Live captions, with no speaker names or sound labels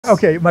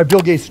Okay, my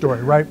Bill Gates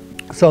story, right?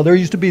 So there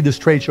used to be this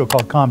trade show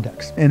called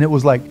Comdex, and it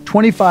was like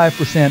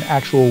 25%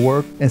 actual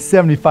work and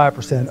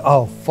 75%,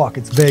 oh, fuck,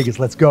 it's Vegas,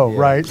 let's go,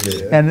 right?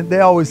 Yeah. And they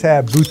always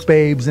have booth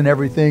babes and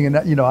everything,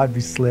 and, you know, I'd be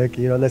slick,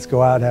 you know, let's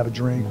go out and have a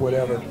drink,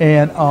 whatever.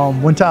 And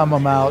one time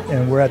I'm out,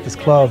 and we're at this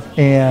club,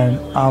 and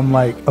I'm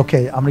like,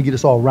 okay, I'm gonna get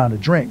us all a round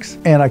of drinks.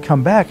 And I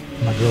come back,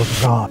 my girls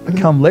are gone. I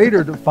come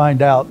later to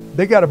find out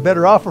they got a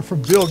better offer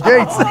from Bill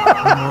Gates.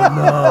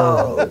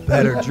 Oh, no,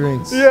 better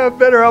drinks. Yeah,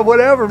 better,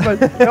 whatever,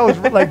 but that was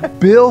like,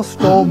 Bill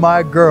stole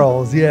my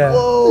girls, yeah.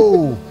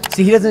 Whoa.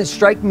 See, he doesn't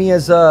strike me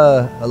as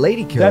a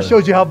lady killer. That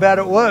shows you how bad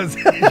it was.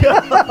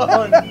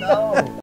 Oh, no.